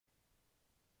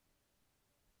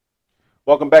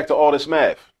Welcome back to All This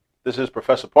Math. This is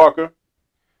Professor Parker,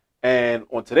 and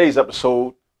on today's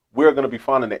episode, we're going to be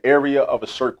finding the area of a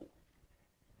circle.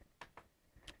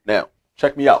 Now,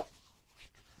 check me out.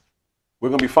 We're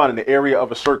going to be finding the area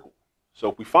of a circle.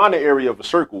 So if we find the area of a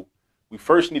circle, we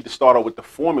first need to start out with the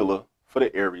formula for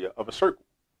the area of a circle.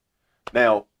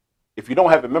 Now, if you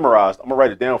don't have it memorized, I'm going to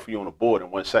write it down for you on the board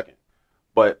in 1 second.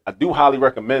 But I do highly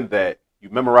recommend that you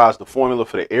memorize the formula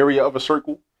for the area of a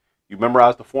circle. You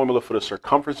memorize the formula for the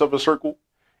circumference of a circle,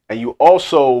 and you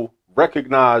also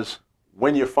recognize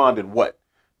when you're finding what,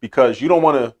 because you don't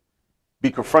want to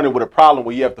be confronted with a problem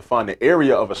where you have to find the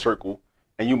area of a circle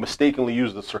and you mistakenly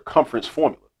use the circumference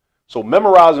formula. So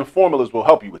memorizing formulas will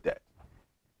help you with that.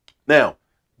 Now,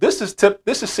 this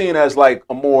is seen as like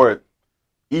a more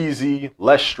easy,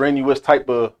 less strenuous type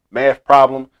of math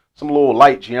problem, some little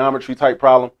light geometry type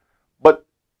problem. But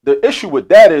the issue with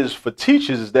that is for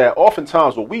teachers is that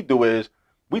oftentimes what we do is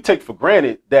we take for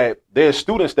granted that there's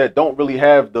students that don't really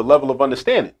have the level of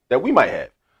understanding that we might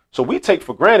have. So we take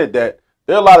for granted that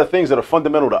there are a lot of things that are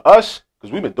fundamental to us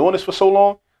because we've been doing this for so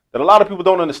long that a lot of people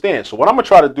don't understand. So what I'm going to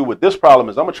try to do with this problem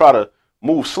is I'm going to try to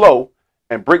move slow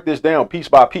and break this down piece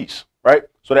by piece, right?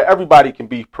 So that everybody can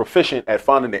be proficient at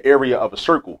finding the area of a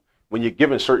circle when you're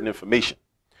given certain information.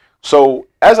 So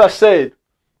as I said,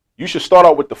 you should start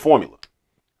out with the formula.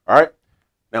 All right.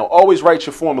 Now, always write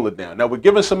your formula down. Now, we're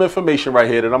given some information right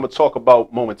here that I'm going to talk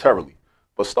about momentarily.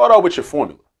 But start out with your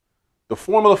formula. The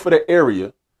formula for the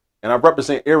area, and I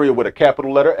represent area with a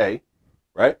capital letter A,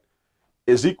 right,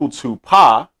 is equal to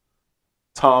pi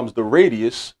times the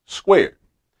radius squared.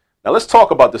 Now, let's talk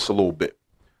about this a little bit.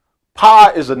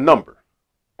 Pi is a number.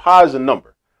 Pi is a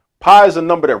number. Pi is a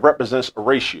number that represents a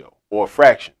ratio or a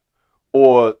fraction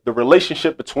or the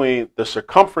relationship between the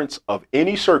circumference of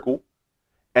any circle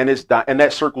and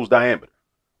that circle's diameter,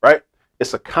 right?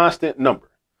 It's a constant number.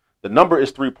 The number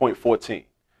is 3.14.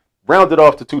 Rounded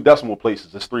off to 2 decimal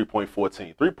places, it's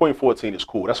 3.14. 3.14 is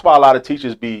cool. That's why a lot of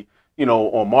teachers be,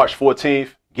 on March 14th,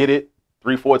 get it?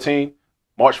 314,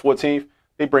 March 14th,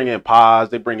 they bring in pies,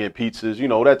 they bring in pizzas,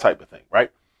 that type of thing,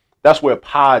 right? That's where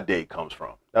Pi Day comes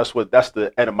from. That's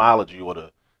the etymology or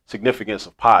the significance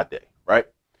of Pi Day, right?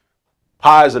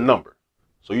 Pi is a number,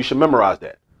 so you should memorize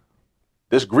that.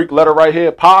 This Greek letter right here,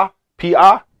 pi,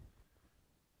 P-I,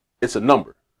 it's a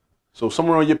number. So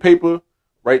somewhere on your paper,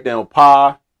 write down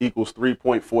pi equals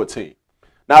 3.14.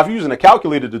 Now, if you're using a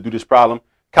calculator to do this problem,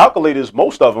 calculators,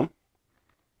 most of them,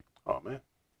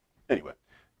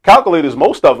 calculators,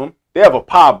 most of them, they have a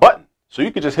pi button. So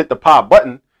you can just hit the pi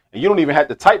button and you don't even have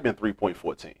to type in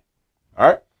 3.14. All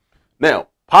right. Now,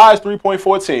 pi is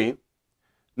 3.14.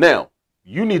 Now,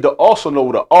 you need to also know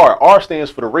the R. R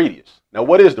stands for the radius. Now,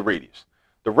 what is the radius?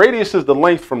 The radius is the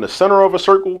length from the center of a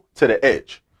circle to the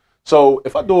edge. So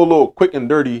if I do a little quick and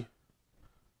dirty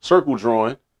circle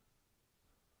drawing,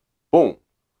 boom,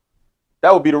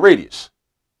 that would be the radius,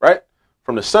 right?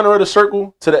 From the center of the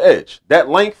circle to the edge. That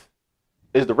length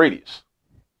is the radius,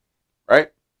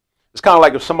 right? It's kind of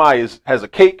like if somebody has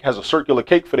a circular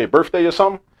cake for their birthday or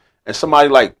something, and somebody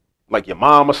like your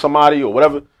mom or somebody or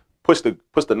whatever puts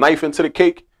the knife into the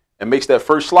cake and makes that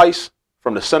first slice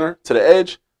from the center to the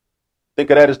edge. Think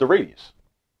of that as the radius.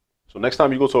 So next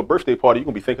time you go to a birthday party, you're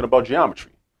gonna be thinking about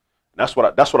geometry. And that's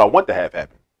what I want to have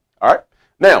happen. All right.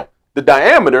 Now the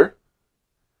diameter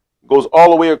goes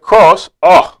all the way across.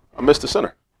 Oh, I missed the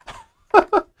center.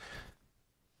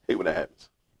 Hate when that happens.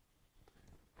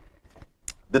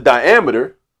 The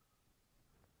diameter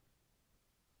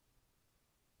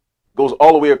goes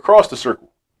all the way across the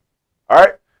circle. All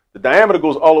right. The diameter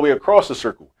goes all the way across the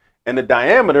circle. And the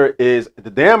diameter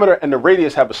and the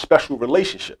radius have a special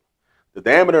relationship. The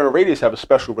diameter and the radius have a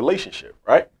special relationship,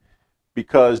 right?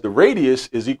 Because the radius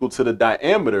is equal to the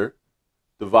diameter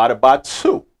divided by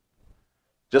 2.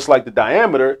 Just like the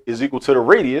diameter is equal to the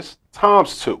radius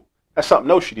times 2. That's something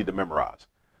else you need to memorize.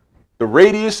 The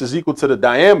radius is equal to the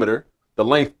diameter, the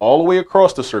length all the way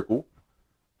across the circle,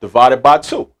 divided by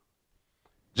 2.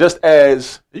 Just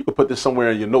as, you can put this somewhere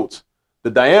in your notes,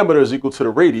 the diameter is equal to the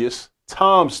radius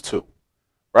times 2,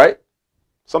 right?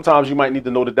 Sometimes you might need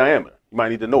to know the diameter. You might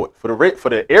need to know it. For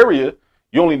the area,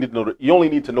 you only need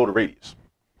to know the radius.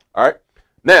 All right.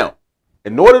 Now,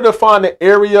 in order to find the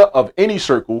area of any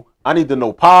circle, I need to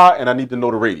know pi and I need to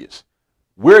know the radius.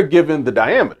 We're given the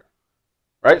diameter,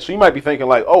 right? So you might be thinking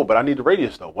like, oh, but I need the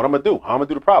radius though. What am I gonna do? How am I gonna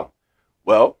do the problem?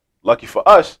 Well, lucky for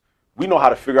us, we know how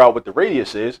to figure out what the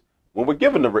radius is when we're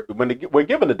given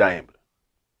the diameter.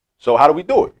 So how do we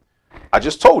do it? I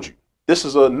just told you. This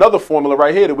is another formula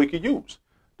right here that we could use.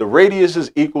 The radius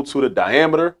is equal to the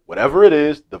diameter, whatever it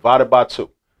is, divided by 2.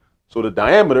 So the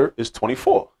diameter is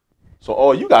 24. So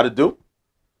all you got to do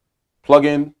plug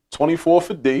in 24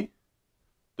 for D,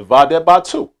 divide that by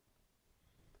 2.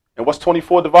 And what's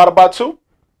 24 divided by 2?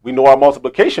 We know our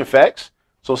multiplication facts.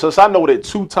 So since I know that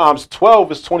 2 times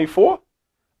 12 is 24,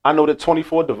 I know that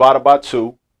 24 divided by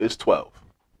 2 is 12.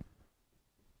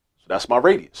 So that's my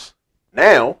radius.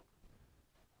 Now,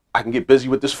 I can get busy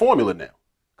with this formula now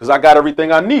because I got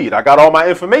everything I need. I got all my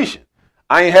information.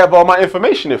 I ain't have all my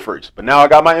information at first, but now I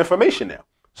got my information now.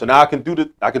 So now I can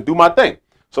do my thing.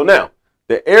 So now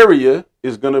the area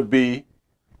is going to be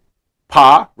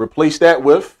pi. Replace that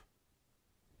with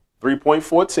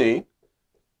 3.14.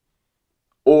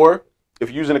 Or if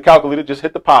you're using a calculator, just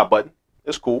hit the pi button.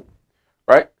 It's cool,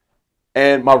 right?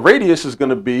 And my radius is going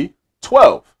to be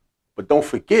 12. But don't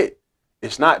forget,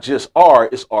 it's not just r,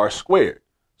 it's r squared.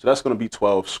 So that's going to be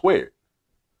 12 squared.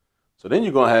 So then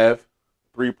you're going to have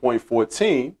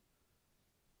 3.14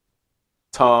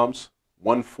 times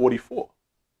 144.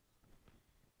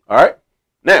 All right.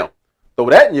 Now, throw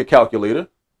that in your calculator.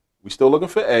 We're still looking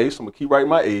for A, so I'm going to keep writing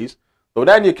my A's. Throw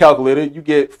that in your calculator. You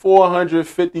get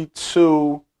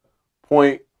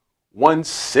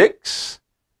 452.16.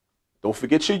 Don't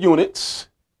forget your units,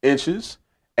 inches.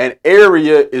 And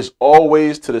area is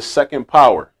always to the second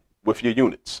power with your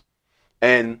units.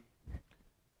 And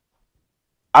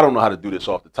I don't know how to do this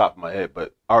off the top of my head,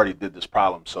 but I already did this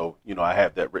problem. So, you know, I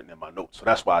have that written in my notes. So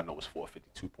that's why I know it's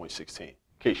 452.16, in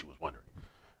case you was wondering.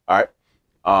 All right.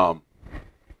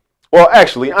 Well,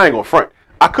 actually, I ain't going to front.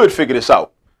 I could figure this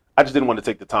out. I just didn't want to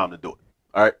take the time to do it.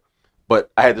 All right. But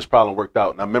I had this problem worked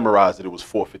out, and I memorized that it was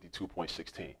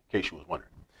 452.16, in case you was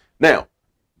wondering. Now,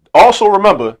 also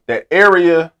remember that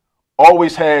area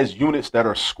always has units that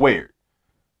are squared.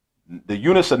 The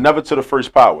units are never to the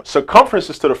first power. Circumference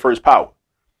is to the first power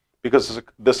because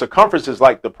the circumference is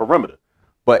like the perimeter.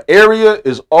 But area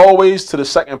is always to the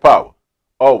second power.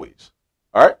 Always.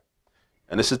 All right?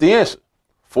 And this is the answer.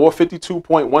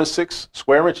 452.16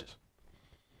 square inches.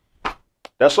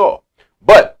 That's all.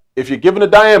 But if you're given a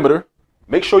diameter,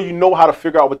 make sure you know how to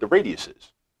figure out what the radius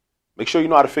is. Make sure you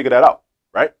know how to figure that out,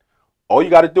 right? All you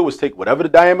got to do is take whatever the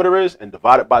diameter is and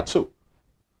divide it by 2.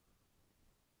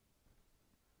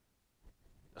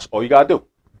 That's all you got to do.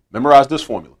 Memorize this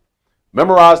formula.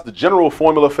 Memorize the general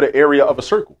formula for the area of a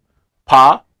circle.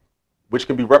 Pi, which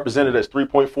can be represented as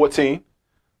 3.14,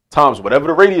 times whatever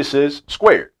the radius is,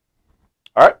 squared.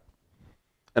 All right?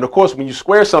 And of course, when you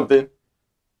square something,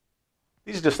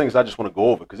 these are just things I just want to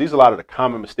go over because these are a lot of the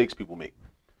common mistakes people make.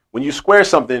 When you square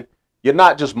something, you're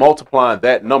not just multiplying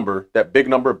that number, that big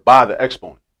number, by the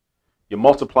exponent. You're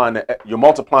multiplying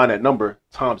that number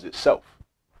times itself.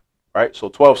 Right? So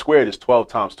 12 squared is 12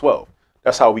 times 12.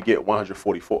 That's how we get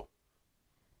 144.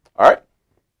 All right?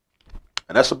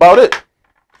 And that's about it.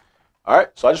 All right?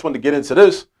 So I just wanted to get into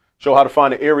this, show how to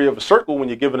find the area of a circle when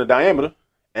you're given a diameter.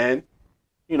 And,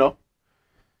 you know,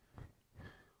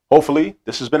 hopefully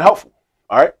this has been helpful.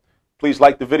 All right? Please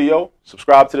like the video,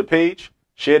 subscribe to the page,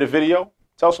 share the video,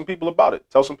 tell some people about it.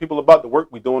 Tell some people about the work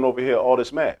we're doing over here at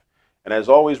AllThisMath. And as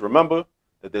always, remember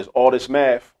that there's all this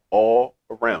math all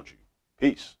around you.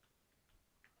 Peace.